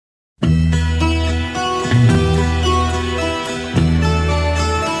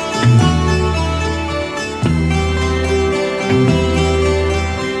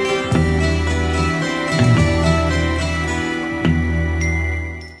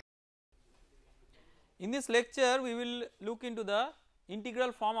In this lecture we will look into the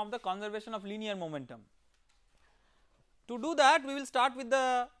integral form of the conservation of linear momentum. To do that we will start with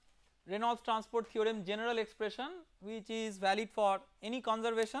the Reynolds transport theorem general expression, which is valid for any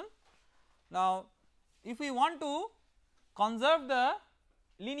conservation. Now if we want to conserve the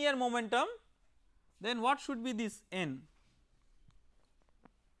linear momentum, then what should be this n?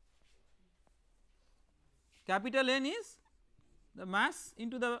 Capital N is the mass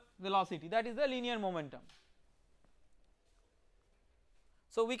into the velocity, that is the linear momentum.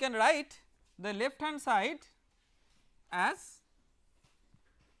 So we can write the left hand side as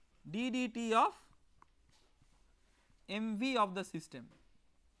d dt of mv of the system,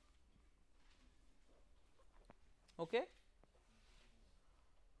 okay.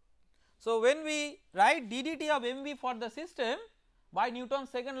 So when we write d dt of mv for the system, by Newton's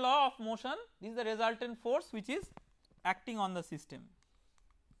second law of motion, this is the resultant force which is acting on the system.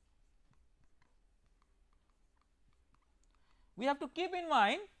 We have to keep in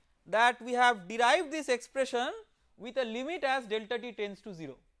mind that we have derived this expression with a limit as delta t tends to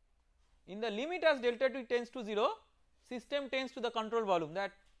 0. In the limit as delta t tends to 0, system tends to the control volume,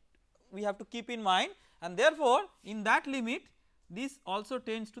 that we have to keep in mind, and therefore in that limit this also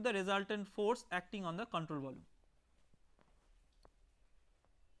tends to the resultant force acting on the control volume.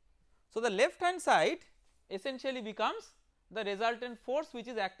 So the left hand side essentially becomes the resultant force which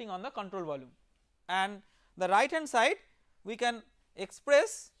is acting on the control volume, and the right hand side we can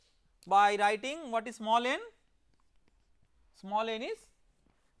express by writing what is small n. Small n is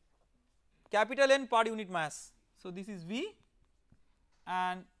capital N per unit mass. So this is V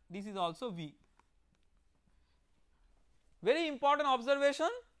and this is also V. Very important observation,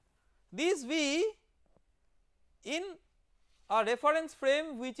 this V in a reference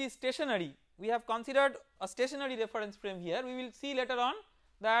frame which is stationary, we have considered a stationary reference frame here. We will see later on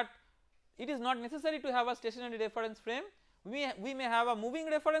that it is not necessary to have a stationary reference frame, we may have a moving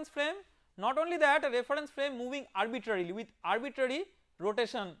reference frame, not only that, a reference frame moving arbitrarily with arbitrary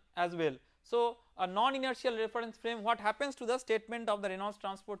rotation as well. So a non-inertial reference frame, what happens to the statement of the Reynolds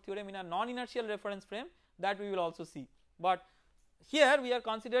transport theorem in a non-inertial reference frame, that we will also see, but here we are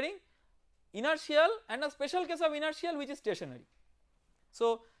considering inertial and a special case of inertial which is stationary.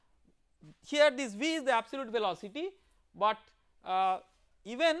 So here this V is the absolute velocity, but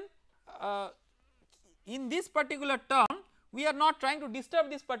even in this particular term we are not trying to disturb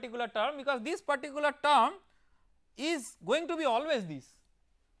this particular term, because this particular term is going to be always this,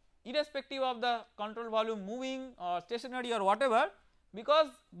 irrespective of the control volume moving or stationary or whatever, because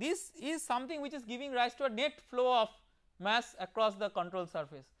this is something which is giving rise to a net flow of mass across the control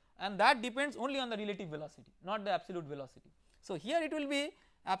surface, and that depends only on the relative velocity, not the absolute velocity. So here it will be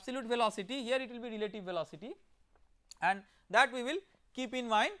absolute velocity, here it will be relative velocity, and that we will keep in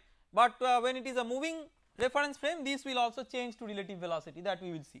mind, but when it is a moving reference frame this will also change to relative velocity, that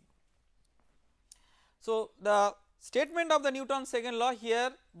we will see. So the statement of the Newton's second law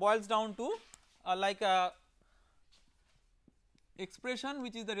here boils down to like a expression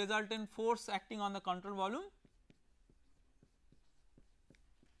which is the resultant force acting on the control volume.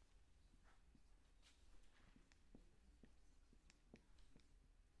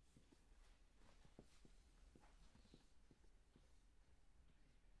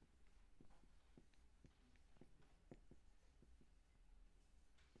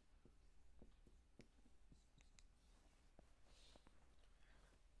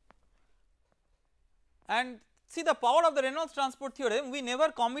 And see the power of the Reynolds transport theorem, we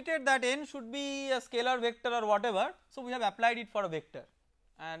never committed that n should be a scalar vector or whatever, so we have applied it for a vector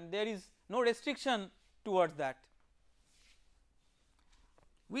and there is no restriction towards that.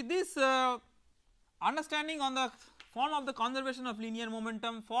 With this understanding on the form of the conservation of linear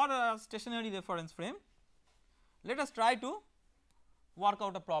momentum for a stationary reference frame, let us try to work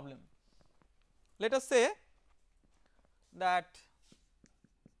out a problem. Let us say that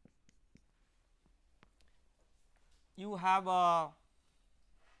you have a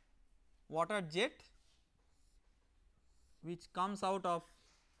water jet which comes out of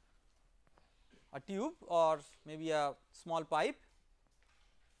a tube or maybe a small pipe,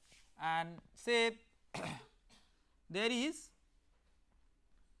 and say there is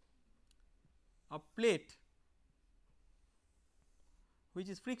a plate which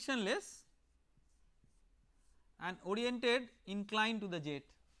is frictionless and oriented inclined to the jet.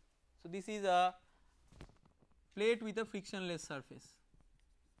 So this is a plate with a frictionless surface.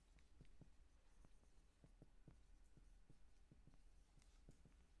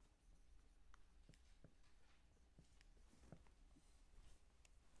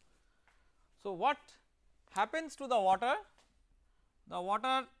 So what happens to the water? The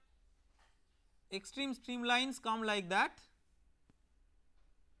water extreme streamlines come like that,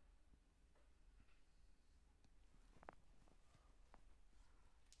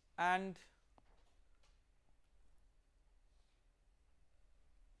 and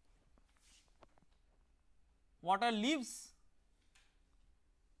water leaves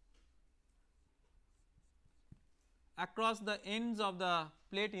across the ends of the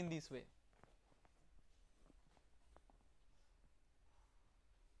plate in this way.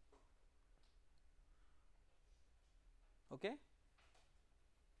 Okay.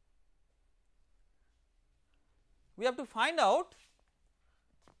 We have to find out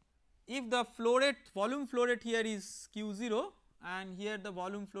if the flow rate, volume flow rate here is Q0 and here the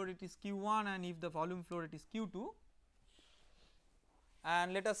volume flow rate is Q1, and if the volume flow rate is Q2,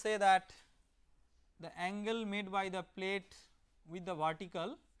 and let us say that the angle made by the plate with the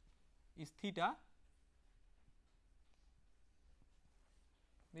vertical is theta,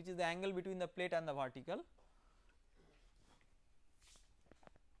 which is the angle between the plate and the vertical.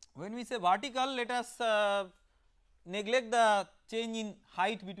 When we say vertical, let us neglect the change in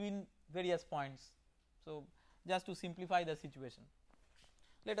height between various points. So, just to simplify the situation,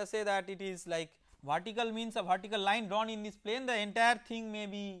 let us say that it is like vertical means a vertical line drawn in this plane, the entire thing may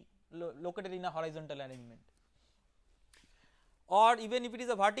be located in a horizontal arrangement, or even if it is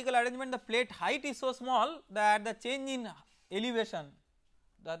a vertical arrangement, the plate height is so small that the change in elevation,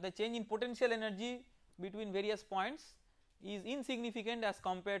 that the change in potential energy between various points is insignificant as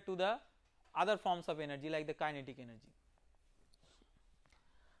compared to the other forms of energy like the kinetic energy.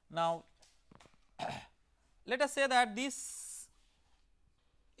 Now, let us say that this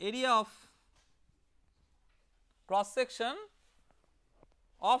area of cross section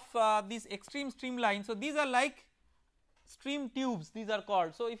of this extreme streamline. So, these are like stream tubes, these are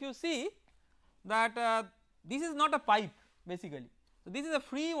called. So, if you see that this is not a pipe basically. So, this is a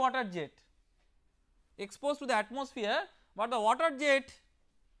free water jet exposed to the atmosphere, but the water jet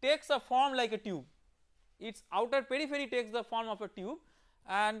takes a form like a tube, its outer periphery takes the form of a tube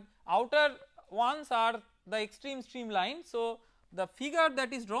and outer ones are the extreme streamline. So, the figure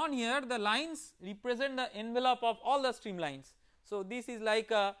that is drawn here, the lines represent the envelope of all the streamlines. So, this is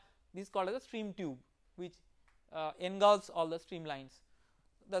like a, this is called as a stream tube which engulfs all the streamlines.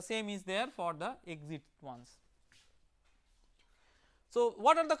 The same is there for the exit ones. So,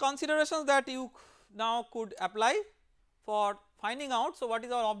 what are the considerations that you now could apply for finding out? So, what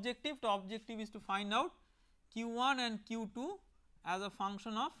is our objective? The objective is to find out Q1 and Q2 as a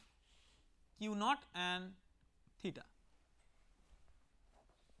function of Q0 and theta.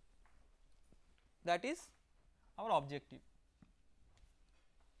 That is our objective.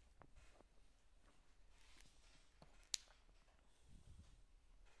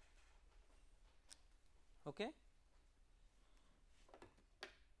 Okay.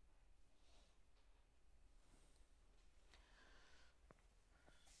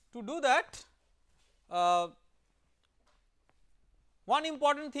 To do that, one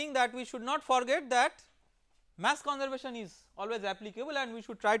important thing that we should not forget, that mass conservation is always applicable and we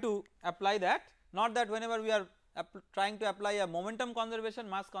should try to apply that, not that whenever we are trying to apply a momentum conservation,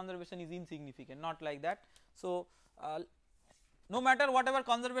 mass conservation is insignificant, not like that. So, no matter whatever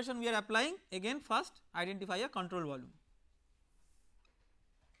conservation we are applying, again first identify a control volume.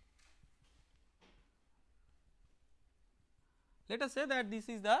 Let us say that this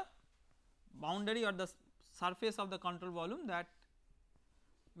is the boundary or the surface of the control volume that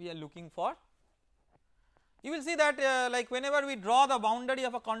we are looking for. You will see that like whenever we draw the boundary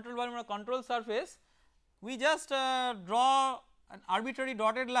of a control volume or a control surface, we just draw an arbitrary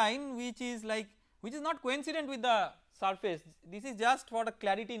dotted line which is like, which is not coincident with the surface. This is just for the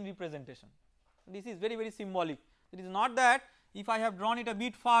clarity in representation. This is very, very symbolic. It is not that if I have drawn it a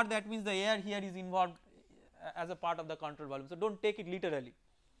bit far, that means the air here is involved as a part of the control volume. So, do not take it literally.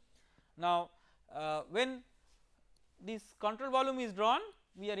 Now, when this control volume is drawn,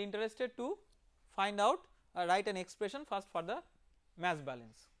 we are interested to find out, write an expression first for the mass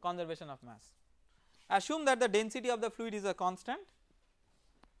balance, conservation of mass. Assume that the density of the fluid is a constant.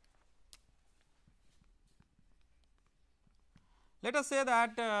 Let us say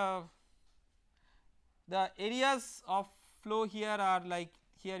that the areas of flow here are like,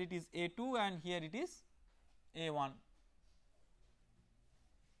 here it is A2 and here it is A1.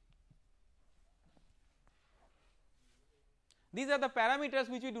 These are the parameters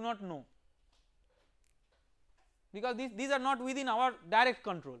which we do not know, because these are not within our direct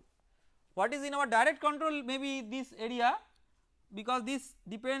control. What is in our direct control may be this area, because this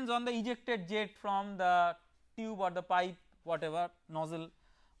depends on the ejected jet from the tube or the pipe, whatever nozzle,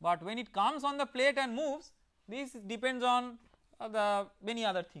 but when it comes on the plate and moves, this depends on the many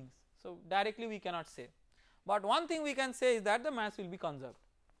other things. So directly we cannot say, but one thing we can say is that the mass will be conserved.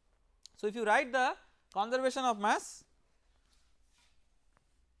 So if you write the conservation of mass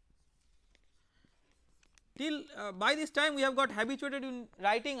till by this time we have got habituated in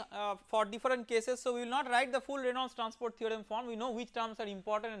writing for different cases, so we will not write the full Reynolds transport theorem form, we know which terms are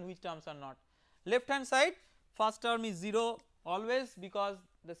important and which terms are not. Left hand side first term is 0 always because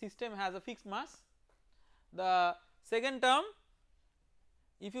the system has a fixed mass. The second term,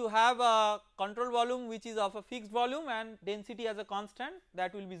 if you have a control volume which is of a fixed volume and density as a constant,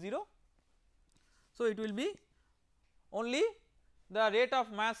 that will be 0. So it will be only the rate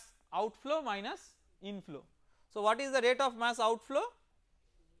of mass outflow minus inflow. So what is the rate of mass outflow?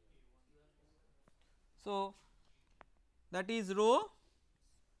 So that is rho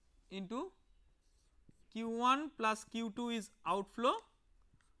into Q1 plus Q2 is outflow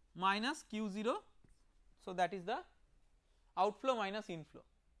minus Q0, so that is the outflow minus inflow.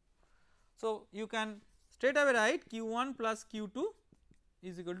 So you can straight away write Q1 plus Q2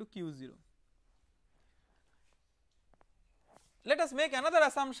 is equal to Q0. Let us make another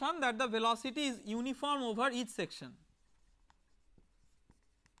assumption that the velocity is uniform over each section.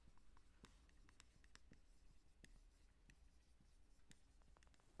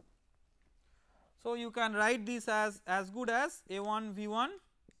 So you can write this as good as A1 V1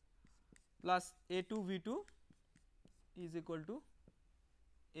 plus A2 V2 is equal to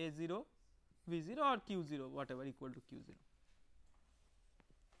A0 V0 or Q0, whatever, equal to Q0.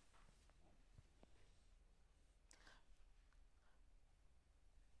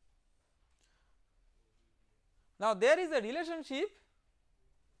 Now there is a relationship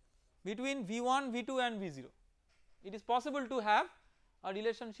between V1, V2 and V0. It is possible to have a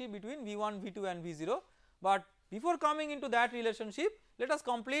relationship between V1, V2 and V0, but before coming into that relationship, let us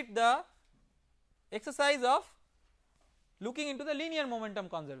complete the exercise of looking into the linear momentum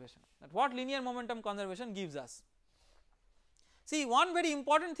conservation, that what linear momentum conservation gives us. See, one very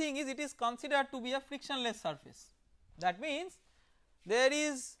important thing is it is considered to be a frictionless surface. That means there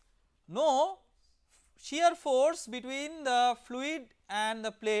is no shear force between the fluid and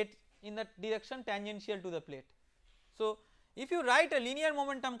the plate in the direction tangential to the plate. So if you write a linear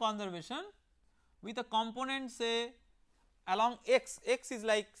momentum conservation with a component say along x, x is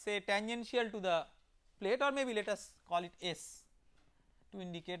like say tangential to the plate, or maybe let us call it S to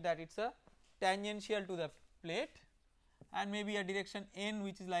indicate that it is a tangential to the plate, and maybe a direction n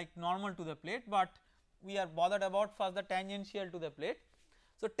which is like normal to the plate, but we are bothered about first the tangential to the plate.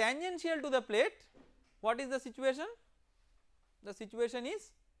 So tangential to the plate, what is the situation? The situation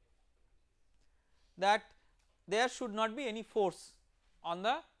is that there should not be any force on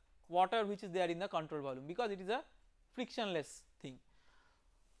the water which is there in the control volume, because it is a frictionless thing.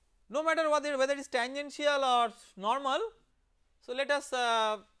 No matter whether it is tangential or normal, so let us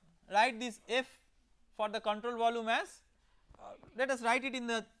write this F for the control volume as let us write it in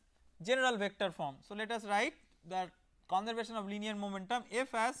the general vector form. So let us write the conservation of linear momentum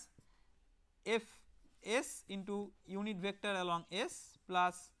F as Fs into unit vector along S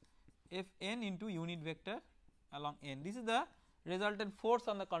plus Fn into unit vector along n. This is the resultant force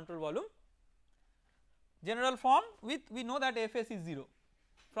on the control volume. General form with we know that Fs is 0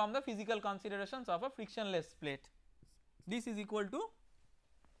 from the physical considerations of a frictionless plate. This is equal to,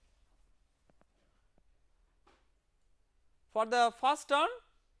 for the first term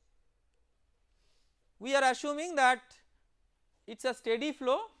we are assuming that it is a steady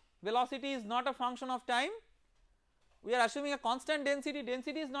flow, velocity is not a function of time, we are assuming a constant density,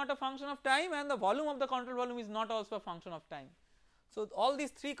 density is not a function of time, and the volume of the control volume is not also a function of time. So all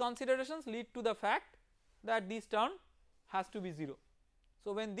these three considerations lead to the fact that this term has to be 0.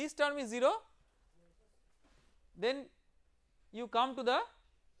 So when this term is 0, then you come to the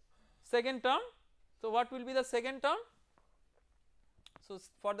second term. So what will be the second term? So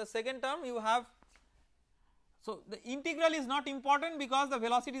for the second term you have, so the integral is not important because the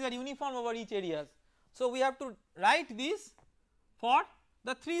velocities are uniform over each areas. So we have to write this for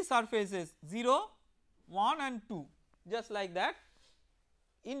the three surfaces 0, 1 and 2, just like that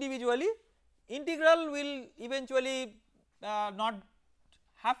individually. Integral will eventually not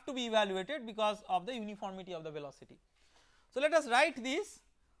have to be evaluated because of the uniformity of the velocity. So let us write this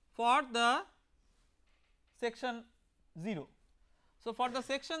for the section 0. So for the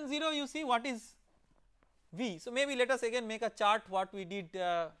section 0 you see what is V. So maybe let us again make a chart what we did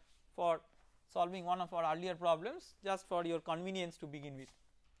for solving one of our earlier problems, just for your convenience to begin with.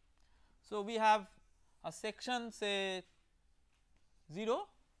 So we have a section say 0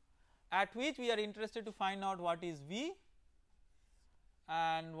 at which we are interested to find out what is V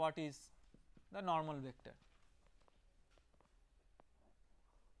and what is the normal vector.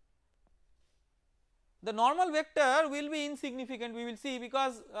 the normal vector will be insignificant, we will see,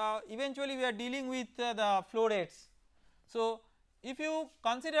 because eventually we are dealing with the flow rates. So if you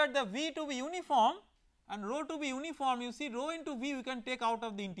consider the V to be uniform and rho to be uniform, you see rho into V we can take out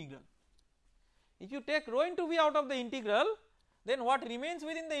of the integral. If you take rho into V out of the integral, then what remains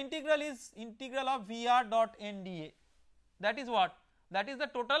within the integral is integral of Vr dot n dA. That is what? That is the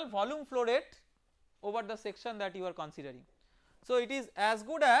total volume flow rate over the section that you are considering. So it is as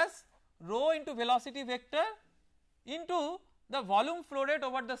good as rho into velocity vector into the volume flow rate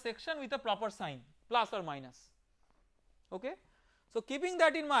over the section with a proper sign, plus or minus. Okay. So keeping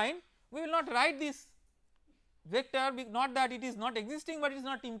that in mind, we will not write this vector, not that it is not existing, but it is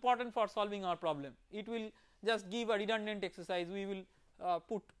not important for solving our problem. It will just give a redundant exercise, we will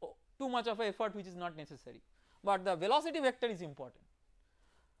put too much of effort which is not necessary, but the velocity vector is important.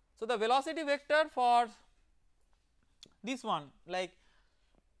 So the velocity vector for this one, like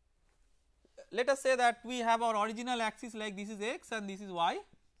let us say that we have our original axis, like this is x and this is y,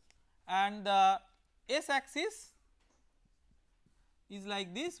 and the s axis is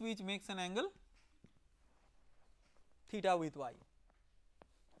like this, which makes an angle theta with y.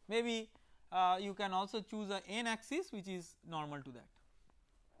 Maybe you can also choose a n axis which is normal to that.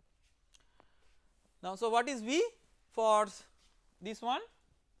 Now so what is V for this one?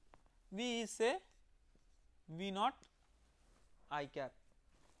 V is say V naught I cap.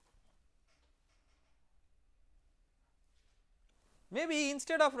 Maybe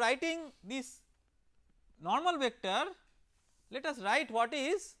instead of writing this normal vector, let us write what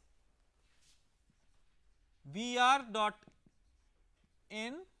is Vr dot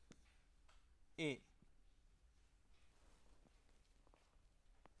n A,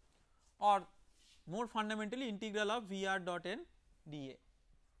 or more fundamentally integral of Vr dot n dA.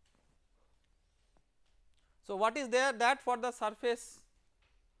 So what is there that for the surface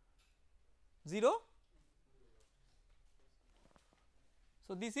 0?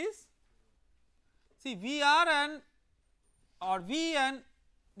 So this is, see Vr and or V and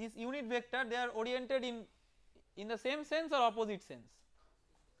this unit vector, they are oriented in the same sense or opposite sense.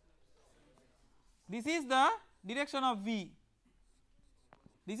 This is the direction of V,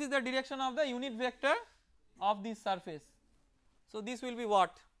 this is the direction of the unit vector of this surface. So this will be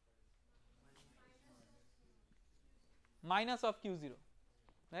what? Minus of q0,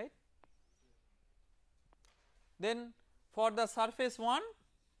 right. Then for the surface 1,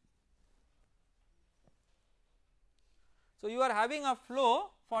 so you are having a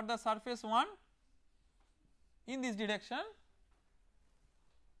flow for the surface 1 in this direction,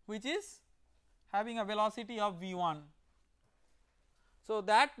 which is having a velocity of v1. So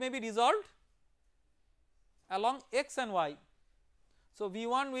that may be resolved along x and y. So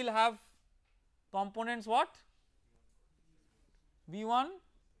v1 will have components what? v1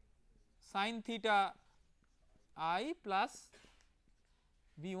 sin theta I plus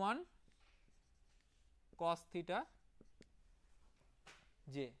v1 cos theta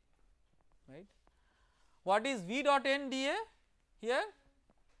j, right. What is v dot n dA here?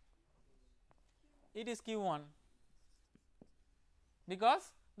 It is q1,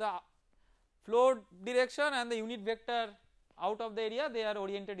 because the flow direction and the unit vector out of the area, they are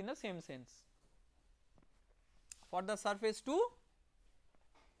oriented in the same sense. For the surface 2,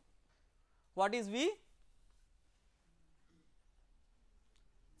 what is V?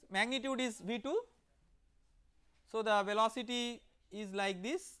 Magnitude is v2, so the velocity is like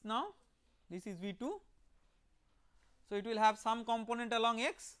this. Now this is v2, so it will have some component along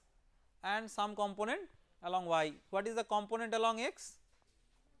x and some component along y. What is the component along x?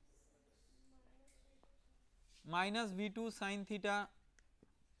 Minus v2 sin theta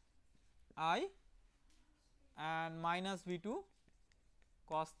I and minus v2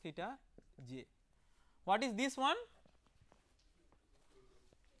 cos theta j. What is this one?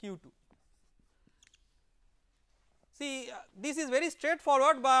 q2. See, this is very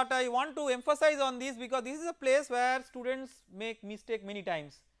straightforward, but I want to emphasize on this because this is a place where students make mistake many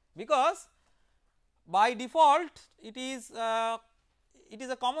times, because by default it is a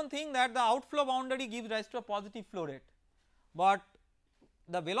common thing that the outflow boundary gives rise to a positive flow rate, but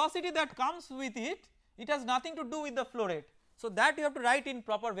the velocity that comes with it, it has nothing to do with the flow rate. So that you have to write in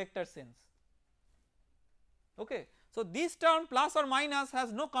proper vector sense. Okay. So this term plus or minus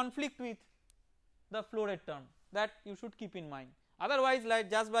has no conflict with the flow rate term, that you should keep in mind. Otherwise, like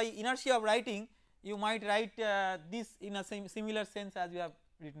just by inertia of writing, you might write this in a similar sense as we have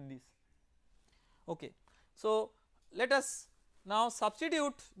written this. Okay. So let us now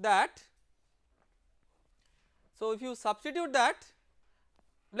substitute that. So if you substitute that,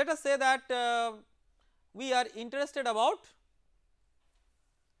 let us say that we are interested about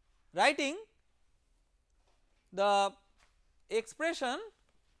writing the expression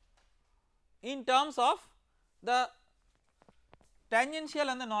in terms of the tangential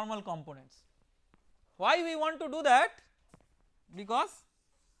and the normal components. Why we want to do that? Because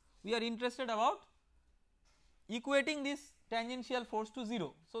we are interested about equating this tangential force to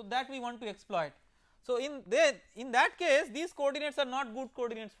 0, so that we want to exploit. So in that case these coordinates are not good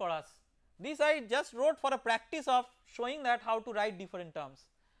coordinates for us. This I just wrote for a practice of showing that how to write different terms,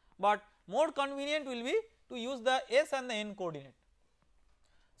 but more convenient will be to use the s and the n coordinate.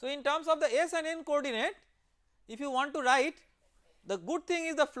 So in terms of the s and n coordinate, if you want to write, the good thing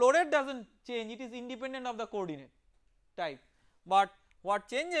is the flow rate does not change, it is independent of the coordinate type, but what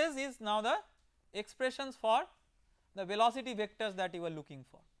changes is now the expressions for the velocity vectors that you were looking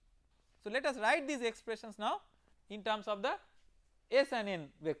for. So let us write these expressions now in terms of the s and n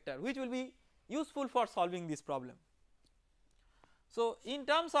vector, which will be useful for solving this problem. So in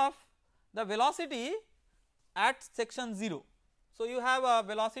terms of the velocity at section 0, so you have a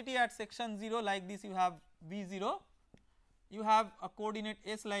velocity at section 0 like this, you have v0, you have a coordinate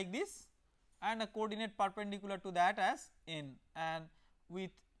s like this and a coordinate perpendicular to that as n, and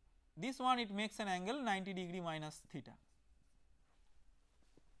with this one it makes an angle 90 degree minus theta.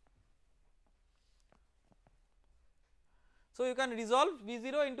 So you can resolve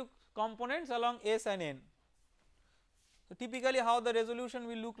v0 into components along s and n. So typically how the resolution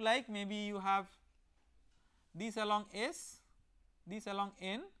will look like, maybe you have this along s, this along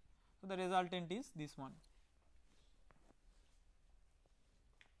n, so the resultant is this one.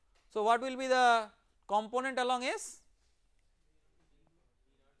 So what will be the component along s?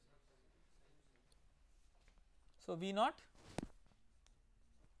 So v naught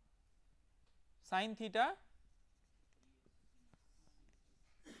sin theta,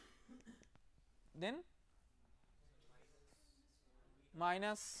 then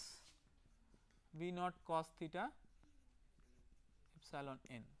minus v naught cos theta epsilon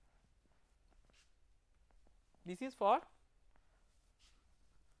n. This is for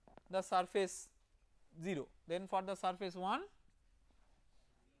the surface 0, then for the surface 1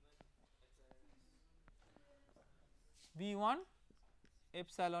 v1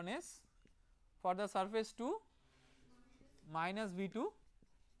 epsilon s, for the surface 2 minus v2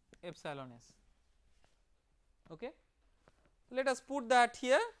 epsilon s. Okay. Let us put that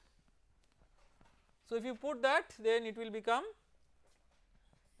here. So if you put that, then it will become,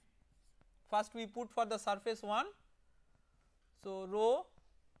 first we put for the surface 1, so rho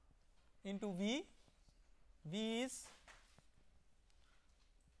into v, v is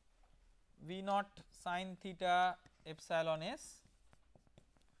v naught sin theta epsilon s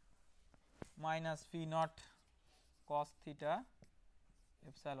minus v naught cos theta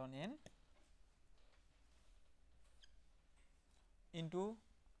epsilon n into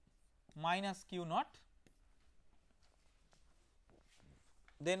minus q naught,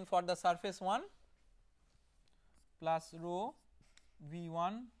 then for the surface 1 plus rho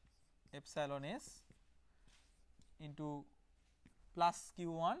v1 epsilon s into plus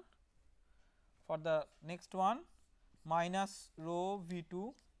q1, for the next one minus rho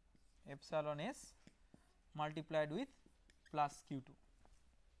v2 epsilon s multiplied with plus q2.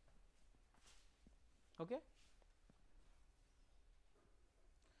 Okay.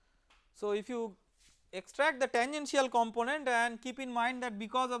 So if you extract the tangential component and keep in mind that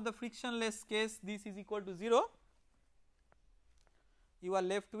because of the frictionless case this is equal to 0, you are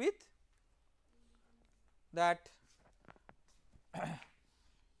left with that.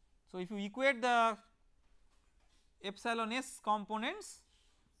 So if you equate the epsilon s components,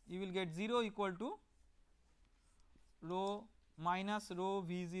 you will get 0 equal to rho minus rho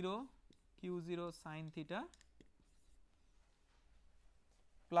v0 q0 sin theta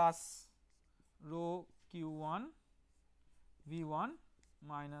plus rho q1 v1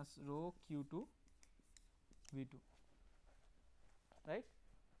 minus rho q2 v2, right.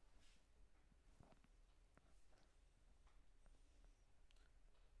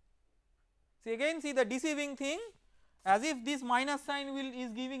 See again, see the deceiving thing, as if this minus sign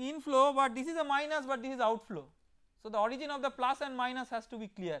is giving inflow, but this is a minus, but this is outflow. So the origin of the plus and minus has to be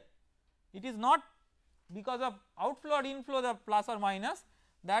clear. It is not because of outflow or inflow the plus or minus,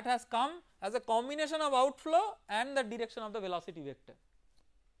 that has come as a combination of outflow and the direction of the velocity vector.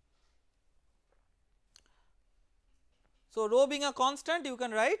 So rho being a constant, you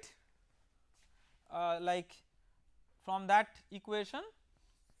can write like from that equation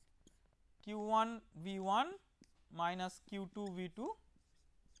q1 v1 minus q2 v2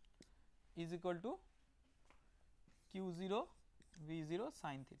 is equal to q0 v0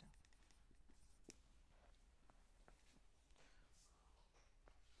 sin theta.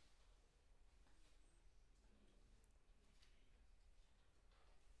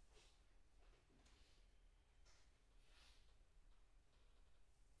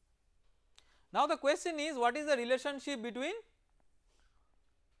 Now the question is, what is the relationship between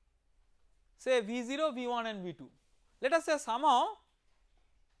say V0, V1 and V2. Let us say somehow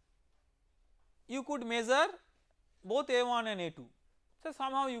you could measure both A1 and A2, so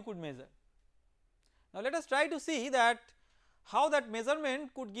somehow you could measure. Now let us try to see that how that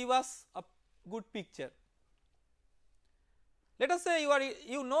measurement could give us a good picture. Let us say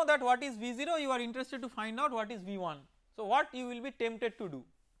you know that what is V0, you are interested to find out what is V1. So what you will be tempted to do?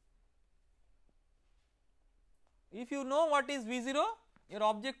 If you know what is V0, your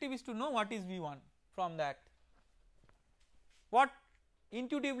objective is to know what is V1 from that. What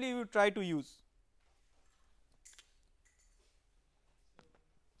intuitively you try to use?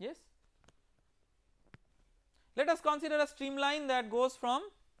 Yes? Let us consider a streamline that goes from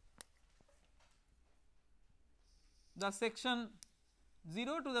the section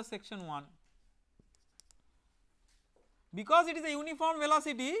 0 to the section 1. Because it is a uniform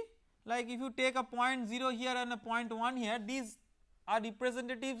velocity, like if you take a point 0 here and a point 1 here, these are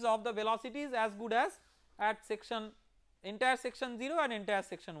representatives of the velocities as good as at section entire section 0 and entire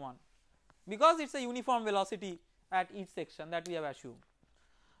section 1, because it is a uniform velocity at each section that we have assumed.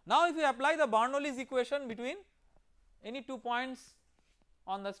 Now if we apply the Bernoulli's equation between any 2 points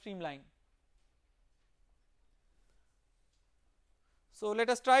on the streamline, so let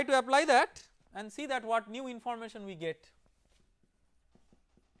us try to apply that and see that what new information we get.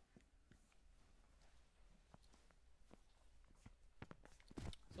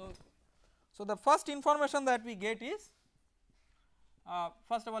 So the first information that we get is,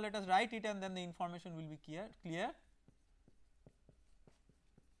 first of all let us write it and then the information will be clear.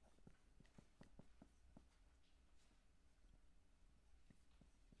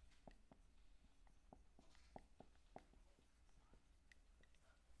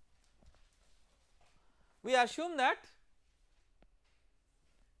 We assume that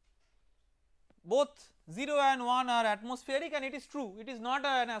both 0 and 1 are atmospheric, and it is true, it is not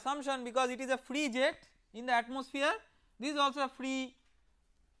an assumption because it is a free jet in the atmosphere. This is also a free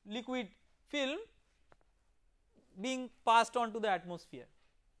liquid film being passed on to the atmosphere.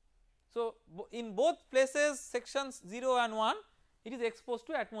 So in both places sections 0 and 1 it is exposed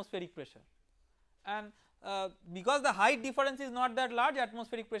to atmospheric pressure, and because the height difference is not that large,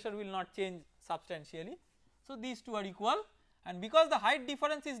 atmospheric pressure will not change substantially. So these two are equal, and because the height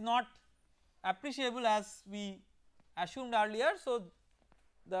difference is not appreciable as we assumed earlier, so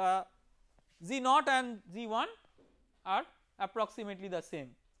the Z0 and Z1 are approximately the same,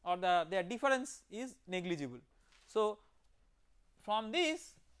 or their difference is negligible. So from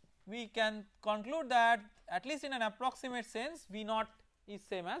this we can conclude that at least in an approximate sense V0 is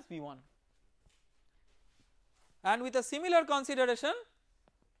same as V1, and with a similar consideration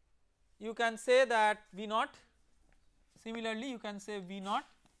you can say that V0, similarly you can say V0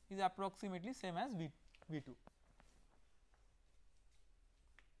 is approximately same as V2.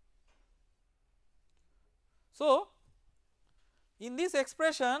 So in this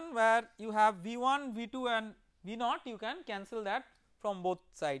expression where you have V1, V2 and V0, you can cancel that from both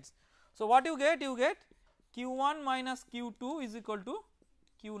sides. So what you get Q1 minus Q2 is equal to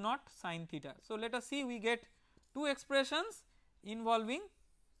Q0 sin theta. So let us see, we get two expressions involving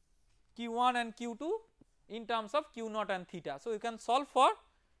Q1 and Q2 in terms of Q0 and theta. So you can solve for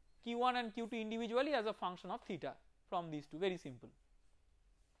Q1 and Q2 individually as a function of theta from these two, very simple.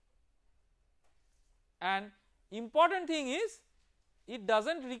 And important thing is it does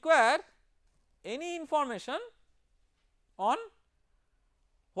not require any information on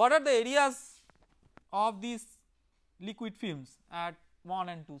what are the areas of these liquid films at 1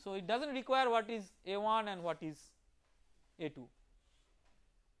 and 2. So it does not require what is A1 and what is A2.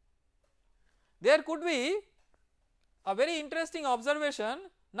 There could be a very interesting observation.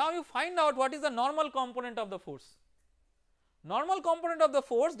 Now you find out what is the normal component of the force. Normal component of the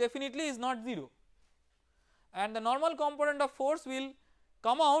force definitely is not 0, and the normal component of force will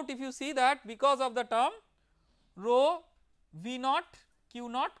come out if you see that because of the term rho V0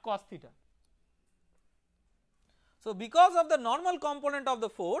 Q0 cos theta. So because of the normal component of the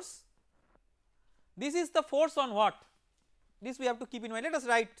force, this is the force on what? This we have to keep in mind. Let us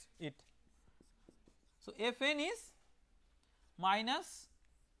write it. So Fn is minus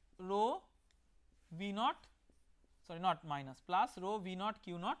rho V0, sorry not minus, plus rho V0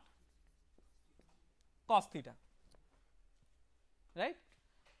 Q0 cos theta, right.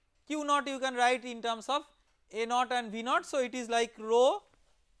 Q0 you can write in terms of A0 and V0, so it is like rho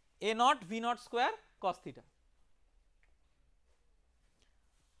A0 V0 square cos theta.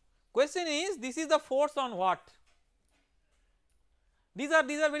 Question is, this is the force on what? These are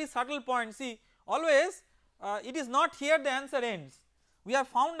very subtle points. See, always it is not here the answer ends. we have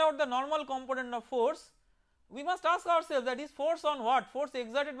found out the normal component of force, we must ask ourselves that is force on what, force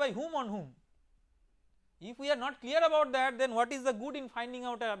exerted by whom on whom. If we are not clear about that, then what is the good in finding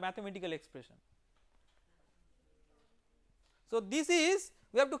out a mathematical expression. So this is,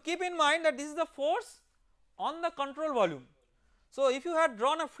 we have to keep in mind that this is the force on the control volume. So if you had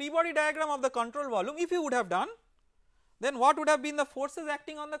drawn a free body diagram of the control volume, if you would have done, then what would have been the forces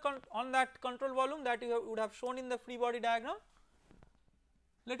acting on the that control volume that you would have shown in the free body diagram.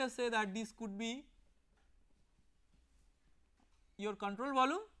 Let us say that this could be your control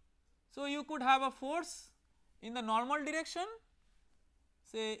volume. So you could have a force in the normal direction,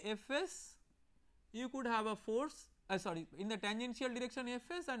 say Fs, you could have a force in the tangential direction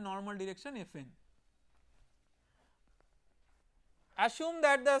Fs and normal direction Fn. Assume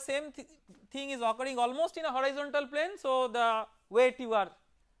that the same thing is occurring almost in a horizontal plane, so the weight you are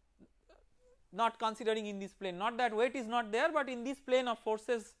not considering in this plane, not that weight is not there, but in this plane of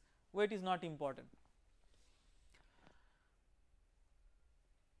forces weight is not important.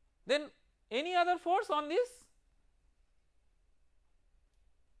 Then any other force on this?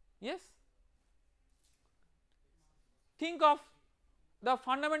 Yes, think of the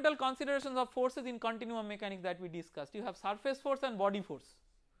fundamental considerations of forces in continuum mechanics that we discussed. You have surface force and body force.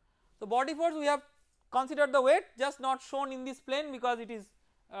 So body force we have considered the weight, just not shown in this plane because it is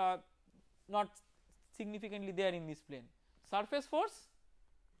not significantly there in this plane. Surface force,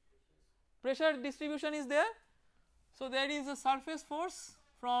 pressure distribution is there. So there is a surface force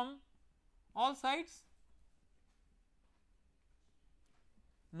from all sides,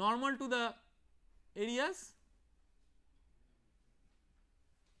 normal to the areas,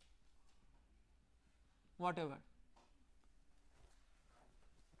 whatever.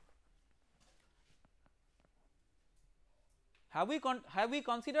 Have we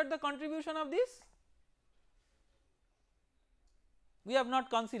considered the contribution of this? We have not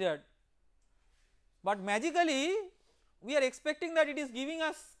considered, but magically we are expecting that it is giving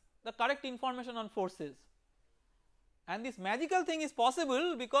us the correct information on forces, and this magical thing is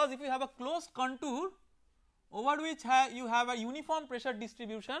possible because if you have a closed contour over which you have a uniform pressure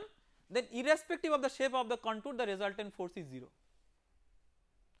distribution, then irrespective of the shape of the contour the resultant force is 0,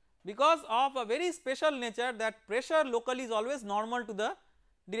 because of a very special nature that pressure locally is always normal to the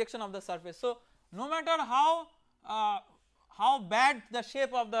direction of the surface. So no matter how bad the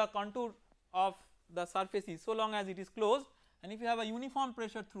shape of the contour of the surface is, so long as it is closed, and if you have a uniform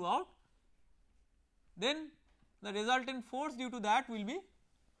pressure throughout, then the resultant force due to that will be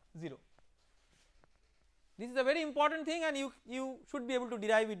 0. This is a very important thing, and you should be able to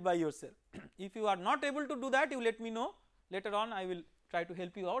derive it by yourself. If you are not able to do that, you let me know later on, I will try to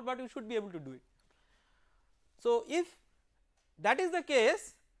help you out, but you should be able to do it. So if that is the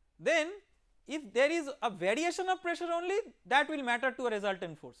case, then if there is a variation of pressure only, that will matter to a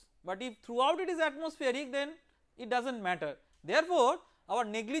resultant force, but if throughout it is atmospheric, then it does not matter. Therefore our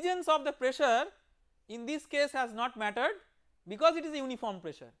negligence of the pressure in this case has not mattered because it is a uniform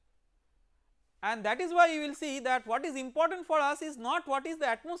pressure, and that is why you will see that what is important for us is not what is the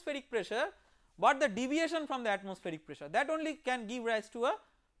atmospheric pressure, but the deviation from the atmospheric pressure, that only can give rise to a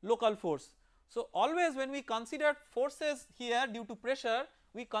local force. So always when we consider forces here due to pressure,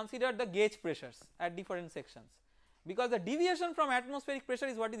 we consider the gauge pressures at different sections, because the deviation from atmospheric pressure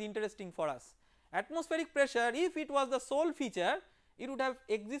is what is interesting for us. Atmospheric pressure, if it was the sole feature, it would have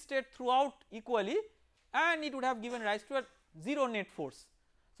existed throughout equally and it would have given rise to a 0 net force.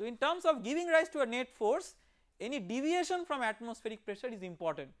 So in terms of giving rise to a net force, any deviation from atmospheric pressure is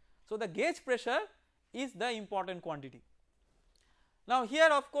important. So the gauge pressure is the important quantity. Now here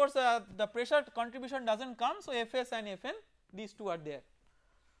of course the pressure contribution does not come, so Fs and Fn, these two are there.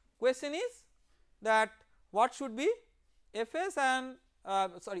 Question is that what should be Fs and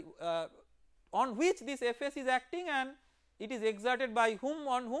on which this Fs is acting, and it is exerted by whom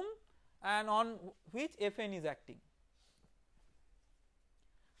on whom, and on which Fn is acting.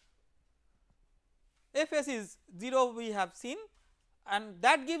 Fs is 0 we have seen, and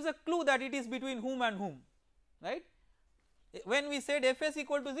that gives a clue that it is between whom and whom, right. When we said Fs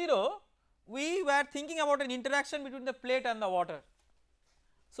equal to 0, we were thinking about an interaction between the plate and the water.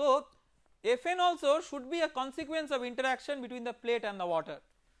 So Fn also should be a consequence of interaction between the plate and the water.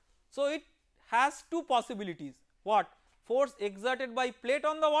 So it has two possibilities, what, force exerted by plate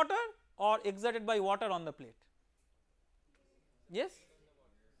on the water or exerted by water on the plate. Yes,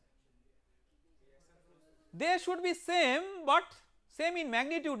 they should be same, but same in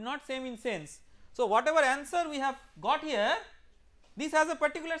magnitude, not same in sense. So whatever answer we have got here, this has a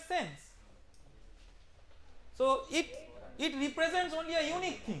particular sense, so it represents only a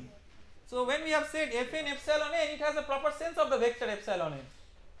unique thing. So when we have said Fn epsilon n, it has a proper sense of the vector epsilon n.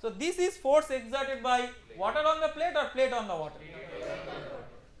 So this is force exerted by water on the plate or plate on the water?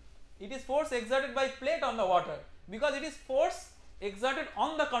 It is force exerted by plate on the water, because it is force exerted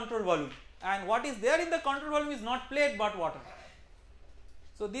on the control volume, and what is there in the control volume is not plate but water.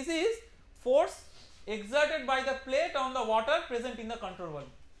 So this is force exerted by the plate on the water present in the control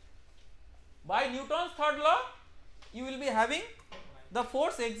volume. By Newton's third law, you will be having the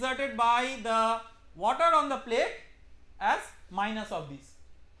force exerted by the water on the plate as minus of this.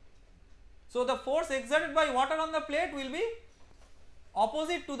 So the force exerted by water on the plate will be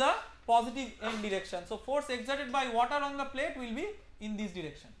opposite to the positive n direction. So force exerted by water on the plate will be in this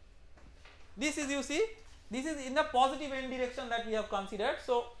direction. This is, you see, this is in the positive n direction that we have considered.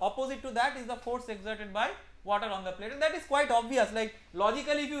 So opposite to that is the force exerted by water on the plate, and that is quite obvious. Like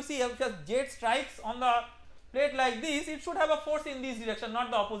logically, if you see, if a jet strikes on the plate like this, it should have a force in this direction, not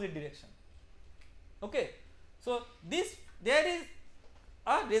the opposite direction. Okay. So this, there is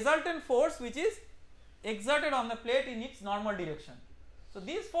a resultant force which is exerted on the plate in its normal direction. So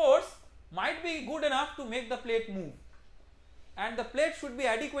this force might be good enough to make the plate move, and the plate should be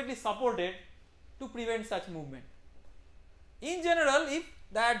adequately supported to prevent such movement. In general, if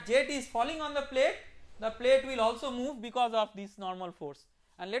that jet is falling on the plate will also move because of this normal force,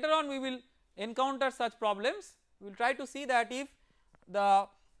 and later on we will encounter such problems. We will try to see that if the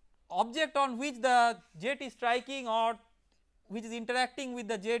object on which the jet is striking or which is interacting with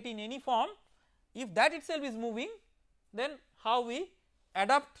the jet in any form, if that itself is moving, then how we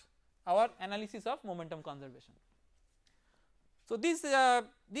adapt our analysis of momentum conservation. So this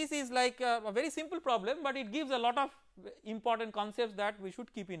is like a very simple problem, but it gives a lot of important concepts that we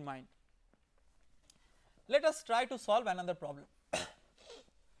should keep in mind. Let us try to solve another problem.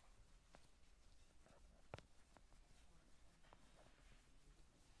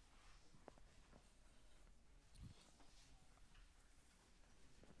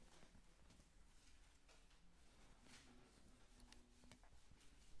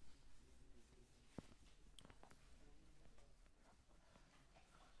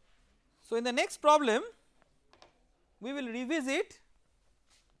 So in the next problem, we will revisit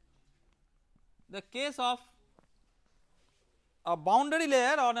the case of a boundary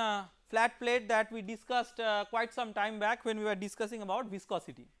layer on a flat plate that we discussed quite some time back when we were discussing about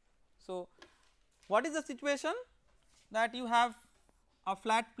viscosity. So what is the situation? That you have a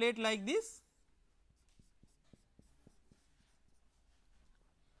flat plate like this,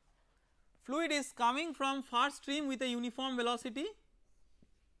 fluid is coming from far stream with a uniform velocity,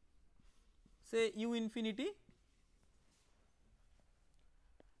 say u infinity.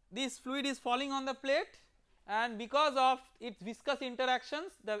 This fluid is falling on the plate, and because of its viscous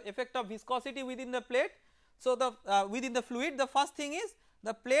interactions, the effect of viscosity within the plate, so the within the fluid, the first thing is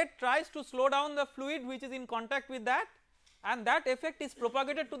the plate tries to slow down the fluid which is in contact with that, and that effect is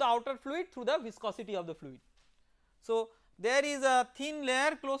propagated to the outer fluid through the viscosity of the fluid. So there is a thin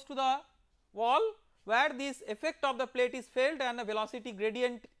layer close to the wall where this effect of the plate is felt and a velocity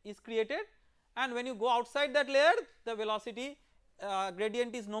gradient is created, and when you go outside that layer, the velocity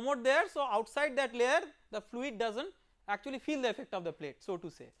gradient is no more there. So outside that layer the fluid does not actually feel the effect of the plate, so to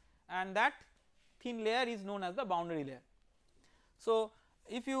say, and that thin layer is known as the boundary layer. So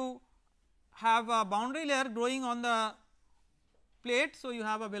if you have a boundary layer growing on the plate, so you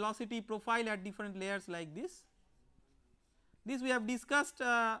have a velocity profile at different layers like this. This we have discussed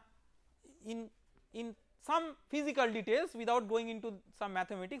in some physical details without going into some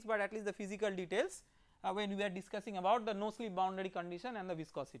mathematics, but at least the physical details when we are discussing about the no slip boundary condition and the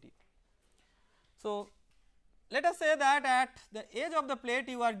viscosity. So let us say that at the edge of the plate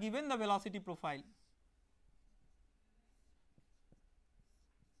you are given the velocity profile.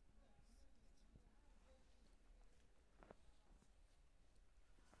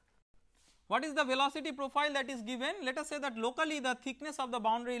 What is the velocity profile that is given? Let us say that locally the thickness of the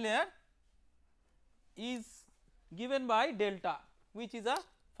boundary layer is given by delta, which is a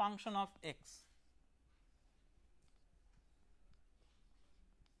function of x.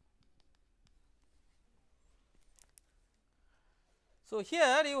 So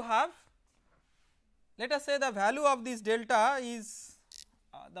here you have, let us say the value of this delta is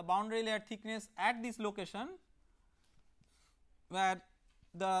the boundary layer thickness at this location where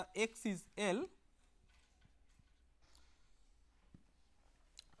the x is L.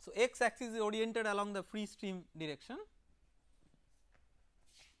 So x axis is oriented along the free stream direction.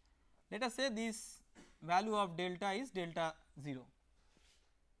 Let us say this value of delta is delta 0,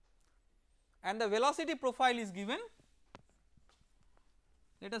 and the velocity profile is given.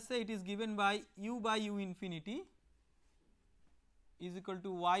 Let us say it is given by u infinity is equal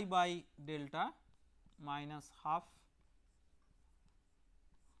to y by delta minus half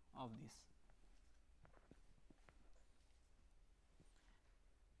of this.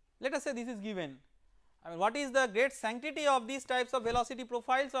 Let us say this is given. I mean, what is the great sanctity of these types of velocity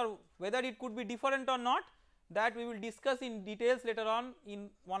profiles, or whether it could be different or not, that we will discuss in details later on in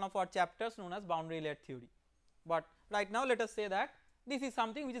one of our chapters known as boundary layer theory. But right now let us say that this is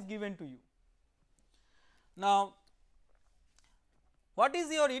something which is given to you. Now what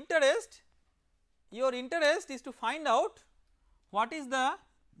is your interest? Your interest is to find out what is the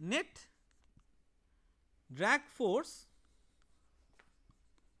net drag force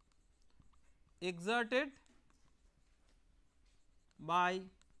exerted by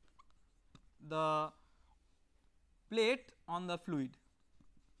the plate on the fluid.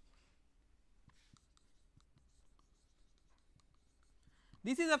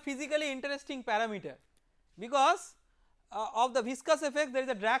 This is a physically interesting parameter because of the viscous effect there is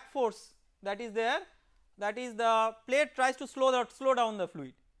a drag force that is there, that is the plate tries to slow down the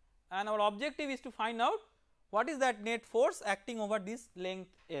fluid, and our objective is to find out what is that net force acting over this length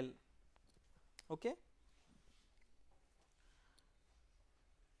L. Okay.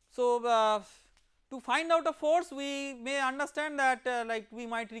 So to find out a force we may understand that like we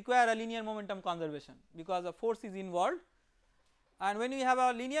might require a linear momentum conservation because a force is involved, and when we have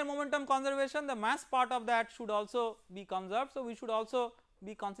a linear momentum conservation the mass part of that should also be conserved. So we should also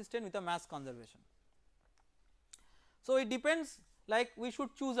be consistent with a mass conservation. So it depends, like we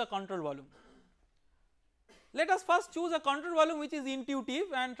should choose a control volume. Let us first choose a control volume which is intuitive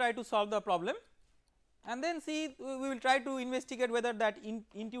and try to solve the problem, and then see, we will try to investigate whether that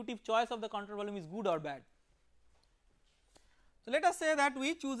intuitive choice of the control volume is good or bad. So let us say that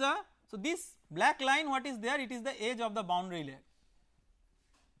we choose a, so this black line what is there, it is the edge of the boundary layer.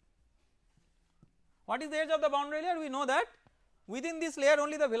 What is the edge of the boundary layer? We know that within this layer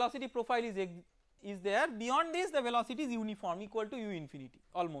only the velocity profile is there, beyond this the velocity is uniform equal to u infinity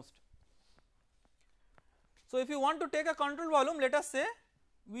almost. So if you want to take a control volume, let us say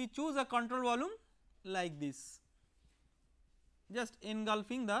we choose a control volume like this, just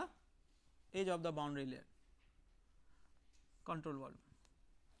engulfing the edge of the boundary layer, control volume.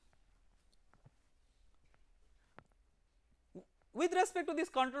 With respect to this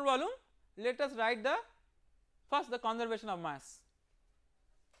control volume, let us write the first the conservation of mass.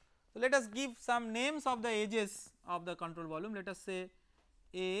 So let us give some names of the edges of the control volume, let us say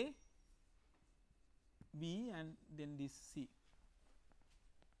A, B and then this C.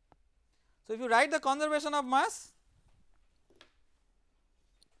 So if you write the conservation of mass,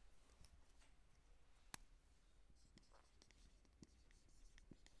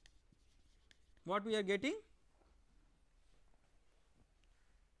 what we are getting?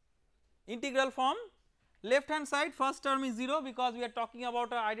 Integral form, left hand side first term is 0 because we are talking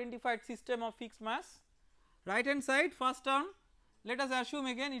about an identified system of fixed mass. Right hand side first term, let us assume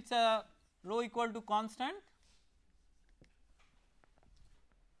again it is a rho equal to constant,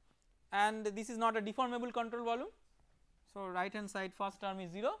 and this is not a deformable control volume. So right hand side first term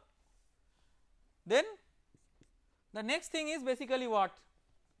is 0. Then the next thing is basically what?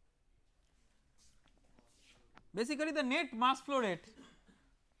 Basically the net mass flow rate.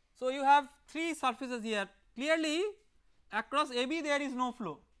 So you have 3 surfaces here, clearly across AB there is no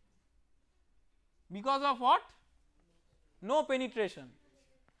flow because of what? No penetration.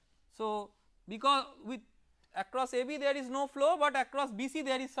 So because with across AB there is no flow, but across BC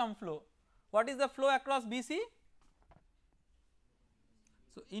there is some flow. What is the flow across BC?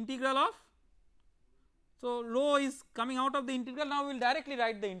 So integral of, so rho is coming out of the integral. Now we will directly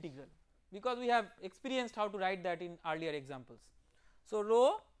write the integral because we have experienced how to write that in earlier examples. So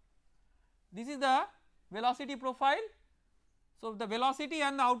rho, this is the velocity profile. So the velocity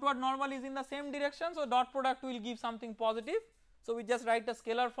and the outward normal is in the same direction, so dot product will give something positive. So we just write the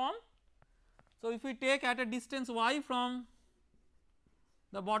scalar form. So if we take at a distance y from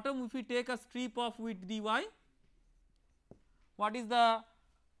the bottom, if we take a strip of width dy, what is the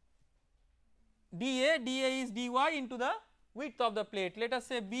dA? dA is dy into the width of the plate. Let us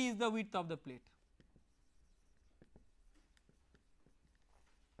say b is the width of the plate.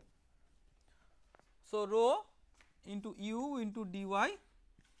 So rho into u into dy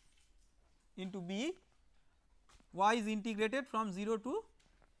into b, y is integrated from 0 to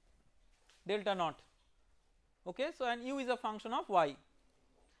delta naught. Okay, so and u is a function of y,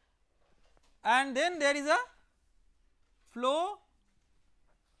 and then there is a flow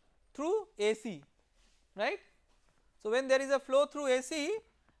through AC, right. So when there is a flow through AC,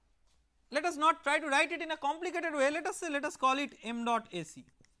 let us not try to write it in a complicated way, let us say, let us call it m dot AC.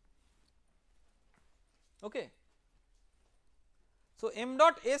 Okay. So, m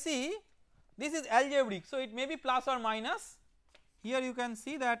dot AC, this is algebraic, so it may be plus or minus. Here you can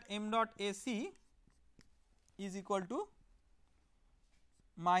see that m dot AC is equal to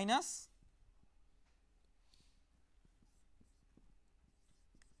minus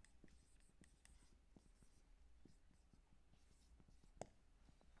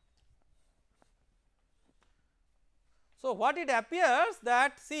so what it appears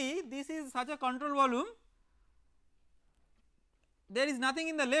that, see, this is such a control volume, there is nothing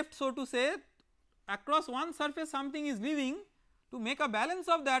in the left, so to say, across one surface something is leaving, to make a balance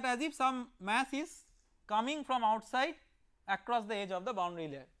of that as if some mass is coming from outside across the edge of the boundary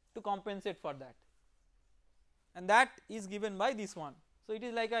layer to compensate for that, and that is given by this one. So it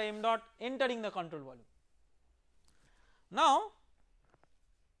is like a m dot entering the control volume. Now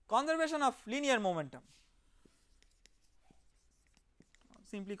conservation of linear momentum,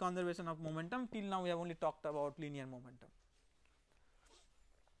 simply conservation of momentum, till now we have only talked about linear momentum.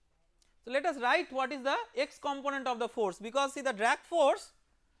 So let us write what is the x component of the force, because see the drag force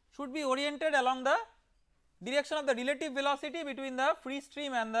should be oriented along the direction of the relative velocity between the free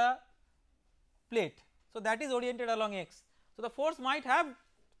stream and the plate. So that is oriented along x. So the force might have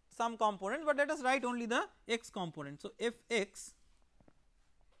some component, but let us write only the x component. So Fx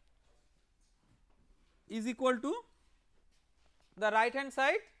is equal to the right hand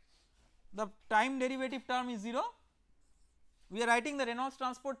side, the time derivative term is 0. We are writing the Reynolds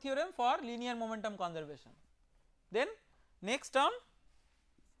transport theorem for linear momentum conservation. Then next term,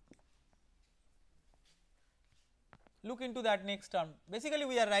 look into that next term, basically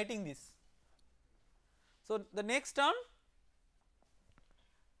we are writing this. So the next term,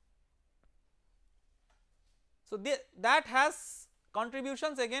 so that has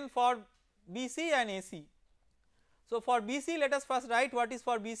contributions again for BC and AC. So for BC, let us first write what is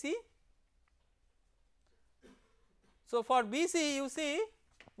for BC. So for BC, you see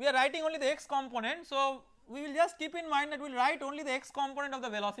we are writing only the x component, so we will just keep in mind that we will write only the x component of the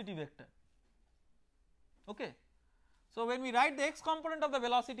velocity vector, okay. So when we write the x component of the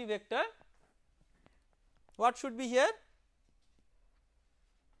velocity vector, what should be here?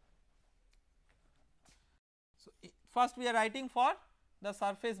 So first we are writing for the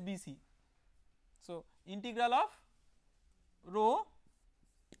surface BC, so integral of rho,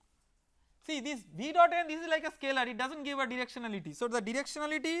 see this v dot n, this is like a scalar, it does not give a directionality. So the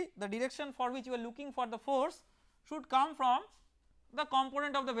directionality, the direction for which you are looking for the force should come from the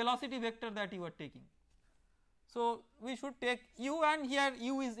component of the velocity vector that you are taking. So we should take u, and here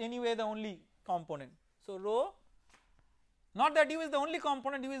u is anyway the only component. So rho, not that u is the only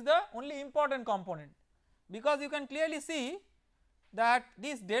component, u is the only important component, because you can clearly see that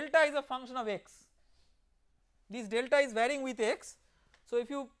this delta is a function of x, this delta is varying with x. So if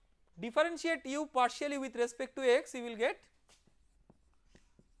you differentiate u partially with respect to x, you will get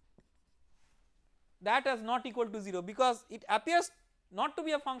that as not equal to 0, because it appears not to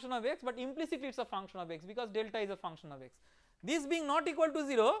be a function of x, but implicitly it is a function of x, because delta is a function of x. This being not equal to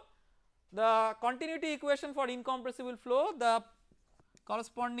 0, the continuity equation for incompressible flow, the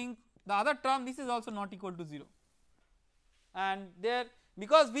corresponding, the other term, this is also not equal to 0, and there,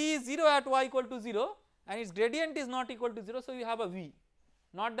 because v is 0 at y equal to 0 and its gradient is not equal to 0, so you have a v,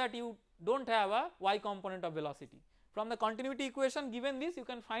 not that you do not have a y component of velocity. From the continuity equation given this, you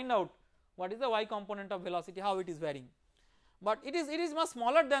can find out what is the y component of velocity, how it is varying, but it is much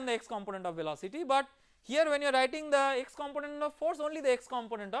smaller than the x component of velocity. But here when you are writing the x component of force, only the x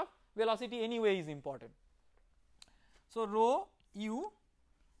component of velocity anyway is important. So rho u,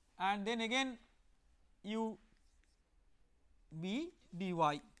 and then again u b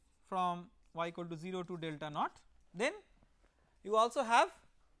dy from y equal to 0 to delta naught. Then you also have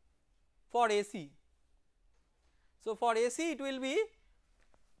for AC. So for AC it will be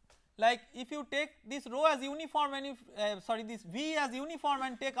like, if you take this rho as uniform and if this v as uniform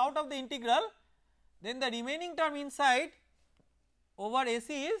and take out of the integral, then the remaining term inside over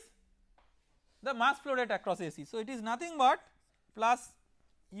AC is the mass flow rate across AC. So it is nothing but plus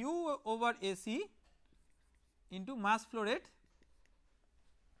u over AC into mass flow rate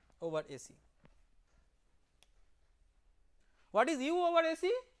over AC. What is u over AC?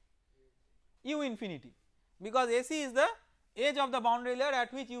 U infinity, because AC is the edge of the boundary layer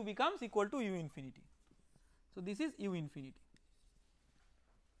at which u becomes equal to u infinity. So this is u infinity,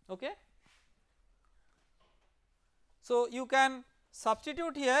 okay. So you can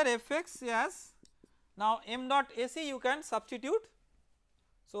substitute here Fx as, now m dot AC you can substitute,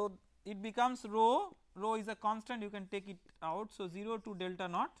 so it becomes rho is a constant, you can take it out, so 0 to delta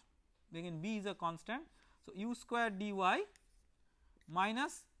naught, again b is a constant, so u square dy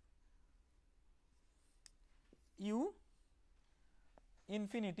minus u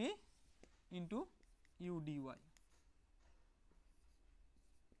infinity into u dy.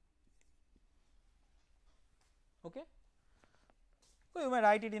 Okay. So, you may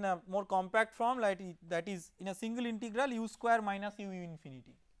write it in a more compact form, like that is in a single integral u square minus u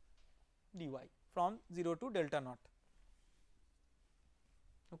infinity dy from 0 to delta naught.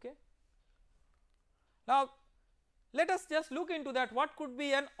 Okay. Now, let us just look into that, what could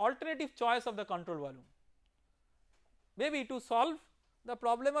be an alternative choice of the control volume, maybe to solve the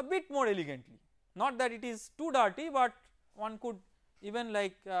problem a bit more elegantly, not that it is too dirty, but one could even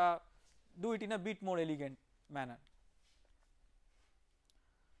like do it in a bit more elegant manner.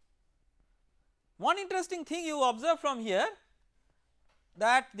 One interesting thing you observe from here,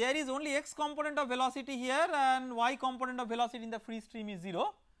 that there is only x component of velocity here and y component of velocity in the free stream is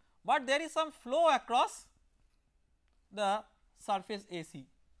 0, but there is some flow across the surface AC.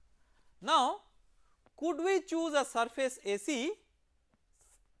 Now, could we choose a surface AC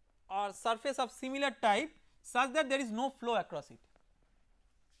or surface of similar type such that there is no flow across it?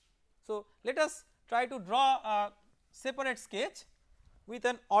 So, let us try to draw a separate sketch with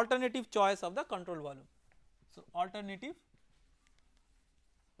an alternative choice of the control volume. So, alternative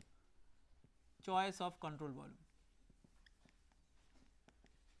choice of control volume.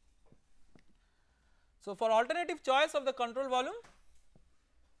 So, for alternative choice of the control volume,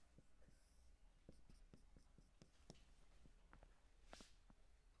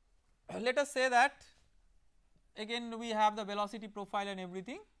 let us say that again we have the velocity profile and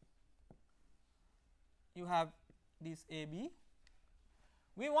everything, you have this AB,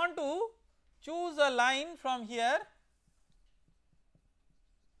 we want to choose a line from here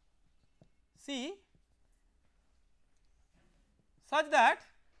C such that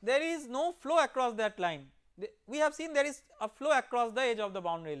there is no flow across that line. We have seen there is a flow across the edge of the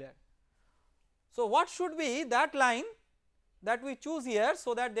boundary layer. So, what should be that line that we choose here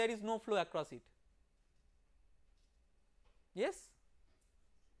so that there is no flow across it? Yes?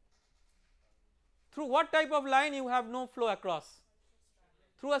 Through what type of line you have no flow across?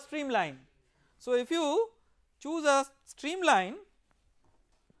 Through a streamline. So, if you choose a streamline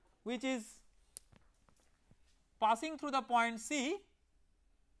which is passing through the point C,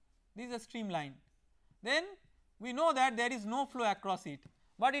 this is a streamline, then we know that there is no flow across it,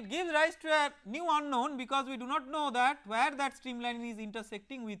 but it gives rise to a new unknown because we do not know that where that streamline is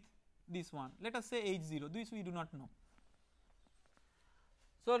intersecting with this one, let us say H0, this we do not know.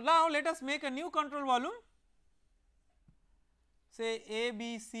 So, now let us make a new control volume, say A,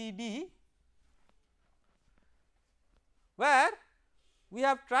 B, C, D, where we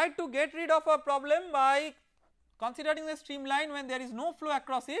have tried to get rid of a problem by considering the streamline when there is no flow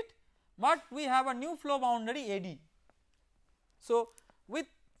across it, but we have a new flow boundary AD. So, with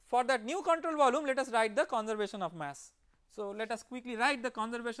for that new control volume, let us write the conservation of mass. So, let us quickly write the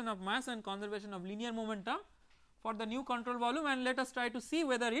conservation of mass and conservation of linear momentum for the new control volume, and let us try to see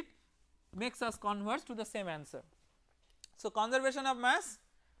whether it makes us converge to the same answer. So, conservation of mass,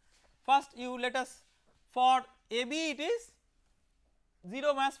 first you let us, for AB it is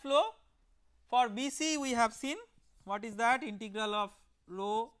 0 mass flow, for BC we have seen what is that, integral of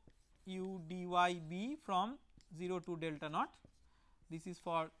rho u dy b from 0 to delta naught, this is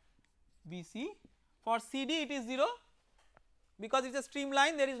for BC. For CD it is 0 because it is a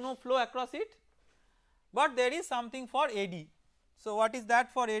streamline, there is no flow across it, but there is something for AD. So, what is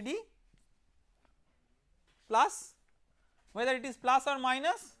that for AD? Plus, whether it is plus or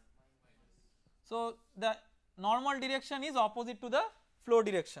minus. So, the normal direction is opposite to the flow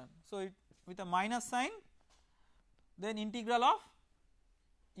direction. So, it with a minus sign, then integral of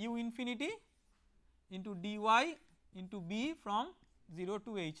u infinity into dy into b from 0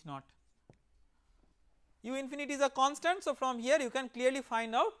 to h naught. U infinity is a constant, so from here you can clearly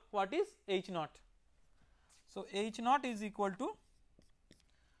find out what is h naught. So, h naught is equal to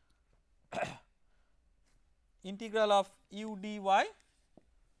integral of u dy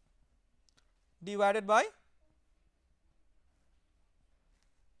divided by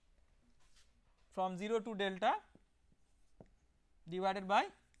from 0 to delta divided by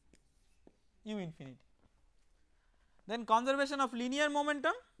u infinity. Then conservation of linear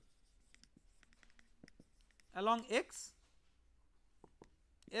momentum along x,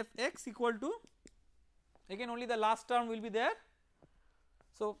 f x equal to, again only the last term will be there.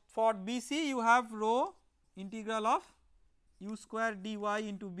 So, for BC you have rho integral of u square dy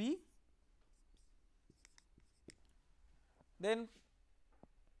into b, then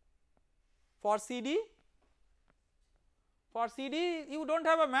for CD you do not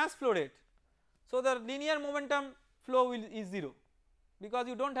have a mass flow rate. So, the linear momentum flow is 0 because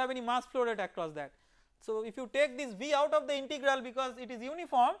you do not have any mass flow rate across that. So if you take this V out of the integral because it is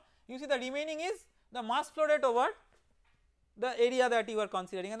uniform, you see the remaining is the mass flow rate over the area that you are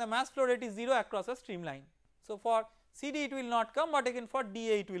considering, and the mass flow rate is 0 across a streamline. So for CD it will not come, but again for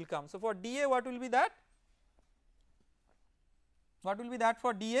dA it will come. So for dA what will be that? What will be that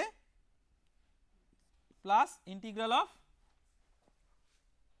for dA? Plus integral of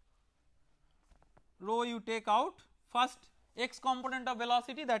rho you take out first x component of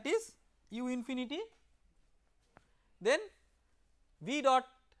velocity, that is u infinity, then v dot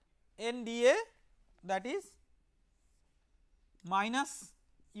n dA, that is minus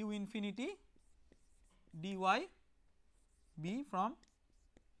u infinity dy b from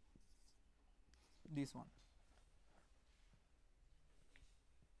this one,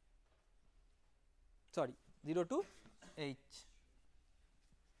 sorry 0 to h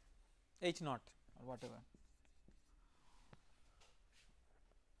naught or whatever.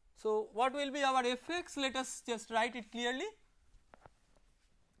 So what will be our fx? Let us just write it clearly.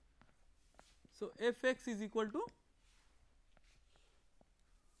 So fx is equal to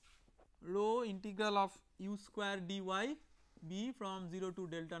rho integral of u square dy b from 0 to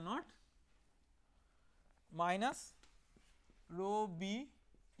delta naught minus rho b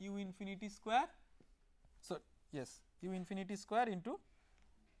u infinity square, so yes u infinity square into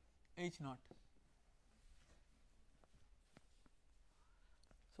h naught.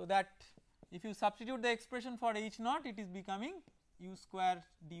 So that if you substitute the expression for h naught, it is becoming u square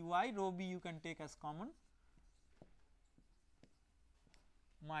dy, rho b you can take as common,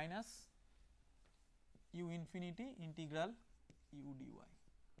 minus u infinity integral u dy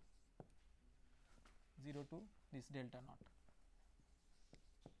 0 to this delta naught.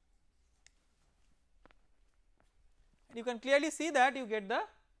 And you can clearly see that you get the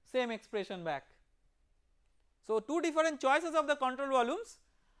same expression back. So two different choices of the control volumes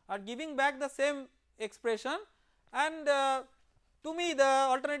are giving back the same expression, and to me the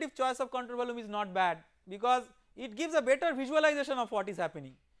alternative choice of control volume is not bad, because it gives a better visualization of what is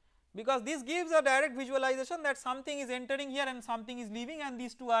happening, because this gives a direct visualization that something is entering here and something is leaving and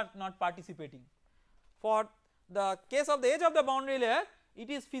these two are not participating. For the case of the edge of the boundary layer, it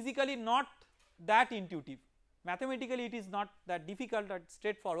is physically not that intuitive, mathematically it is not that difficult or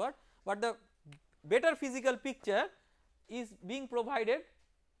straightforward, but the better physical picture is being provided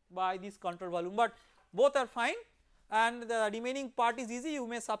by this control volume, but both are fine and the remaining part is easy. You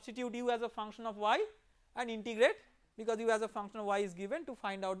may substitute u as a function of y and integrate, because u as a function of y is given, to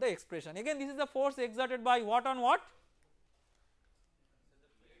find out the expression. Again this is the force exerted by what on what?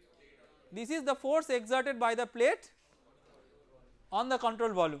 This is the force exerted by the plate on the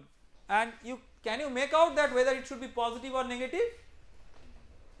control volume, and can you make out that whether it should be positive or negative?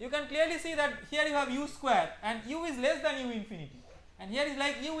 You can clearly see that here you have u square and u is less than u infinity, and here is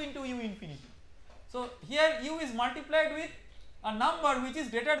like u into u infinity. So here u is multiplied with a number which is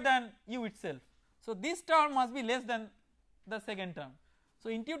greater than u itself. So this term must be less than the second term. So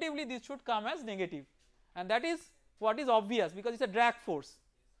intuitively this should come as negative, and that is what is obvious because it is a drag force.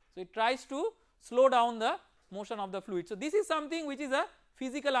 So it tries to slow down the motion of the fluid. So this is something which is a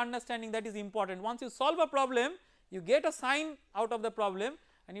physical understanding that is important. Once you solve a problem, you get a sign out of the problem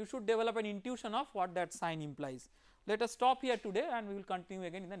and you should develop an intuition of what that sign implies. Let us stop here today and we will continue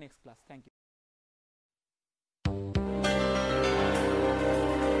again in the next class. Thank you.